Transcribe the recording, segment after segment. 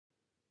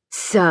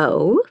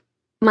So,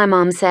 my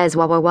mom says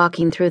while we're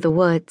walking through the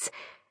woods,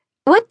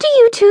 what do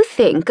you two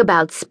think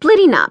about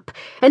splitting up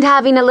and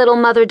having a little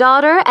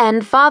mother-daughter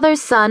and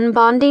father-son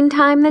bonding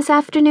time this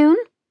afternoon?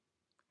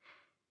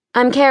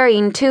 I'm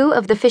carrying 2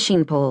 of the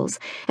fishing poles,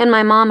 and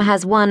my mom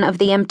has 1 of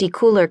the empty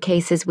cooler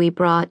cases we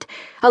brought,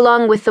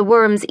 along with the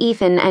worms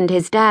Ethan and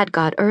his dad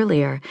got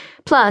earlier,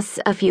 plus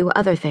a few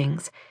other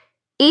things.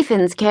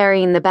 Ethan's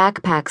carrying the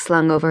backpack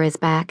slung over his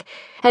back,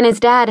 and his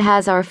dad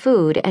has our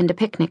food and a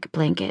picnic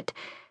blanket.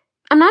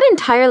 I'm not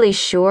entirely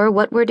sure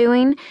what we're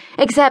doing,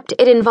 except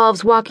it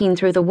involves walking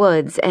through the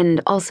woods and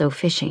also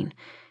fishing.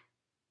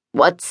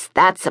 What's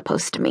that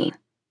supposed to mean?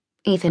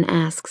 Ethan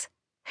asks.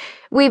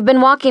 We've been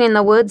walking in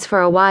the woods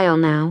for a while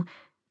now.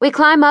 We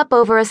climb up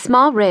over a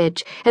small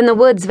ridge, and the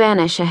woods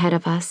vanish ahead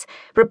of us,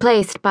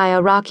 replaced by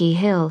a rocky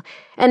hill,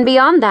 and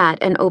beyond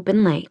that an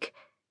open lake.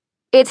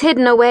 It's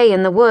hidden away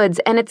in the woods,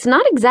 and it's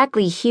not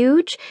exactly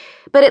huge,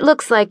 but it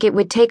looks like it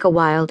would take a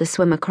while to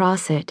swim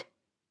across it.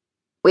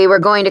 We were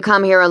going to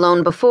come here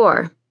alone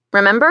before,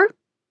 remember?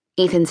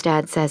 Ethan's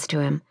dad says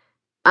to him.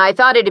 I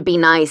thought it'd be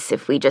nice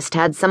if we just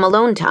had some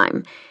alone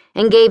time,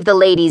 and gave the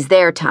ladies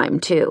their time,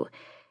 too.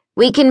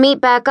 We can meet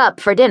back up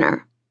for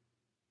dinner.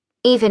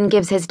 Ethan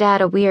gives his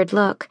dad a weird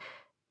look.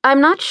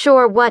 I'm not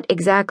sure what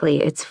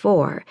exactly it's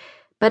for,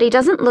 but he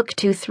doesn't look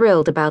too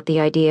thrilled about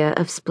the idea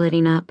of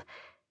splitting up.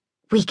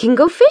 We can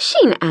go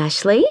fishing,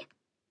 Ashley,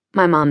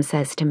 my mom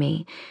says to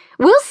me.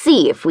 We'll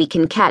see if we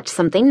can catch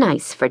something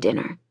nice for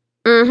dinner.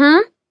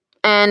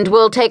 And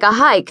we'll take a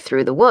hike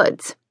through the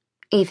woods,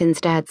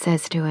 Ethan's dad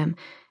says to him.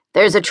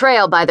 There's a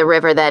trail by the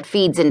river that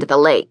feeds into the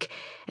lake,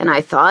 and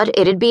I thought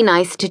it'd be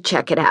nice to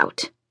check it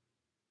out.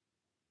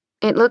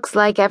 It looks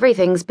like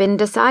everything's been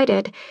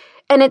decided,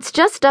 and it's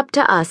just up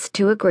to us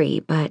to agree,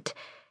 but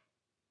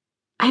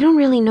I don't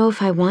really know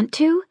if I want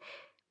to.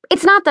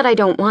 It's not that I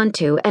don't want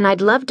to, and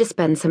I'd love to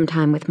spend some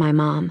time with my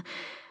mom.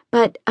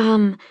 But,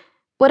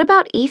 what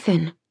about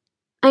Ethan?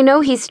 I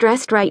know he's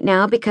stressed right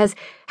now because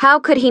how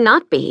could he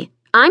not be?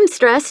 I'm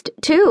stressed,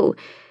 too.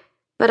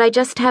 But I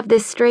just have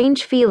this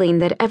strange feeling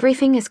that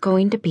everything is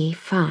going to be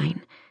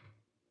fine.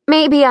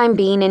 Maybe I'm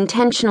being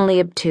intentionally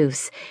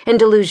obtuse and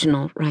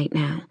delusional right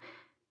now,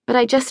 but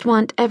I just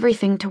want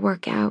everything to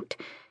work out.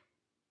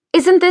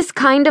 Isn't this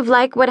kind of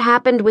like what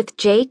happened with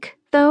Jake,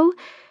 though?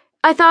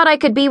 I thought I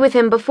could be with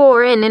him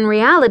before, and in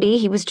reality,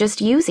 he was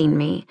just using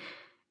me.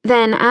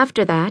 Then,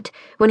 after that,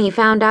 when he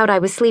found out I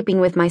was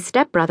sleeping with my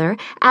stepbrother,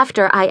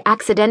 after I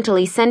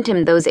accidentally sent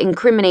him those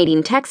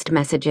incriminating text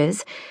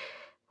messages,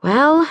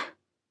 well,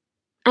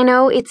 I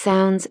know it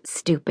sounds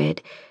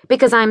stupid,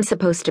 because I'm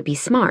supposed to be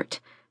smart.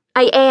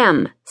 I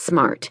am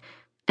smart,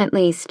 at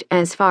least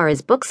as far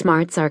as book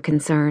smarts are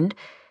concerned.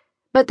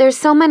 But there's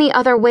so many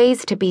other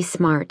ways to be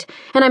smart,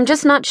 and I'm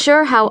just not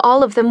sure how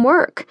all of them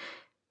work.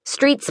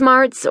 Street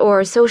smarts,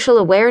 or social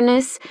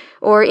awareness,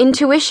 or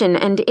intuition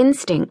and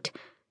instinct.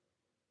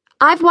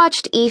 I've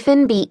watched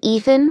Ethan be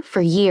Ethan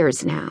for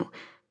years now.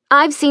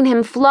 I've seen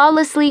him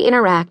flawlessly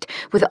interact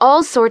with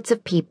all sorts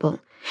of people,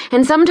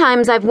 and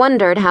sometimes I've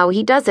wondered how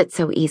he does it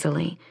so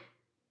easily.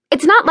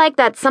 It's not like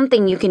that's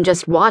something you can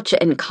just watch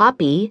and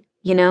copy,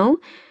 you know?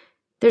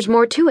 There's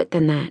more to it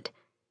than that.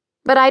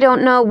 But I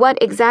don't know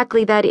what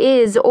exactly that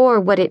is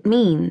or what it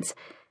means.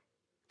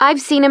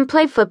 I've seen him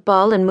play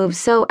football and move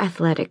so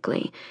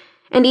athletically,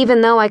 and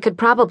even though I could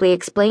probably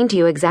explain to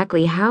you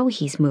exactly how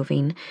he's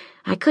moving,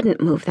 I couldn't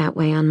move that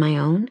way on my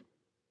own.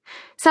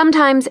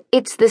 Sometimes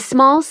it's the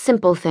small,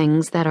 simple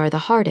things that are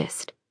the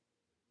hardest.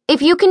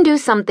 If you can do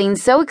something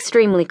so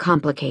extremely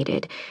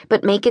complicated,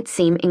 but make it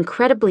seem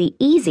incredibly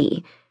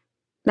easy,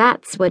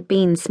 that's what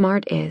being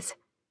smart is.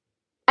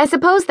 I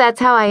suppose that's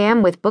how I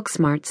am with book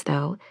smarts,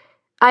 though.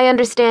 I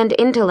understand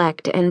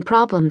intellect and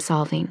problem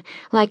solving,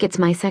 like it's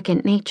my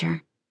second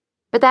nature.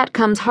 But that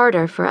comes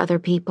harder for other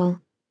people.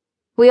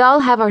 We all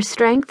have our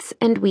strengths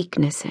and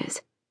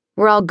weaknesses.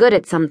 We're all good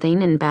at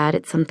something and bad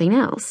at something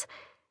else.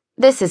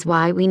 This is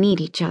why we need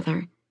each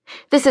other.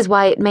 This is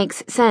why it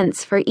makes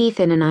sense for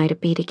Ethan and I to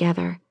be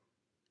together.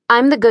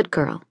 I'm the good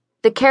girl,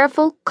 the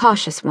careful,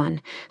 cautious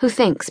one, who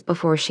thinks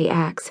before she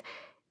acts.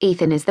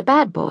 Ethan is the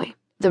bad boy,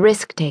 the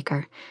risk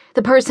taker,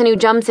 the person who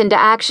jumps into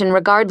action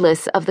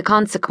regardless of the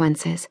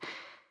consequences.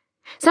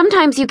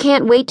 Sometimes you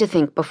can't wait to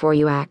think before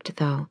you act,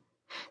 though.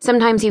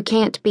 Sometimes you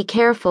can't be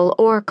careful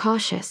or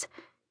cautious.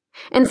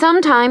 And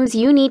sometimes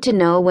you need to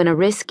know when a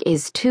risk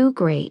is too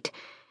great,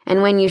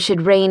 and when you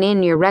should rein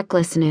in your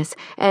recklessness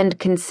and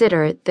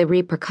consider the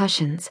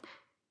repercussions.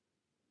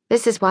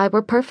 This is why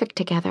we're perfect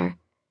together.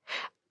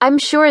 I'm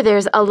sure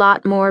there's a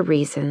lot more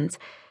reasons,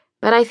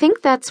 but I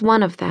think that's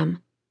one of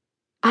them.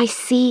 I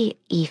see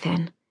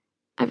Ethan.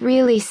 I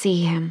really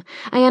see him.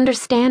 I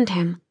understand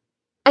him.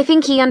 I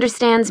think he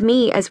understands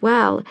me as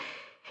well.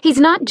 He's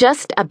not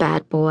just a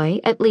bad boy,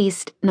 at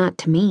least not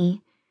to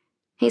me.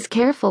 He's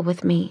careful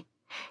with me.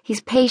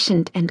 He's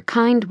patient and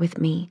kind with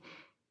me.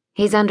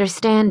 He's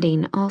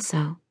understanding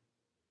also.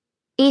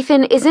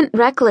 Ethan isn't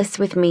reckless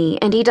with me,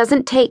 and he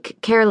doesn't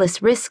take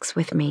careless risks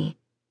with me.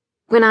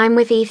 When I'm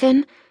with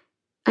Ethan,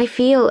 I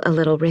feel a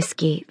little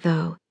risky,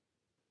 though.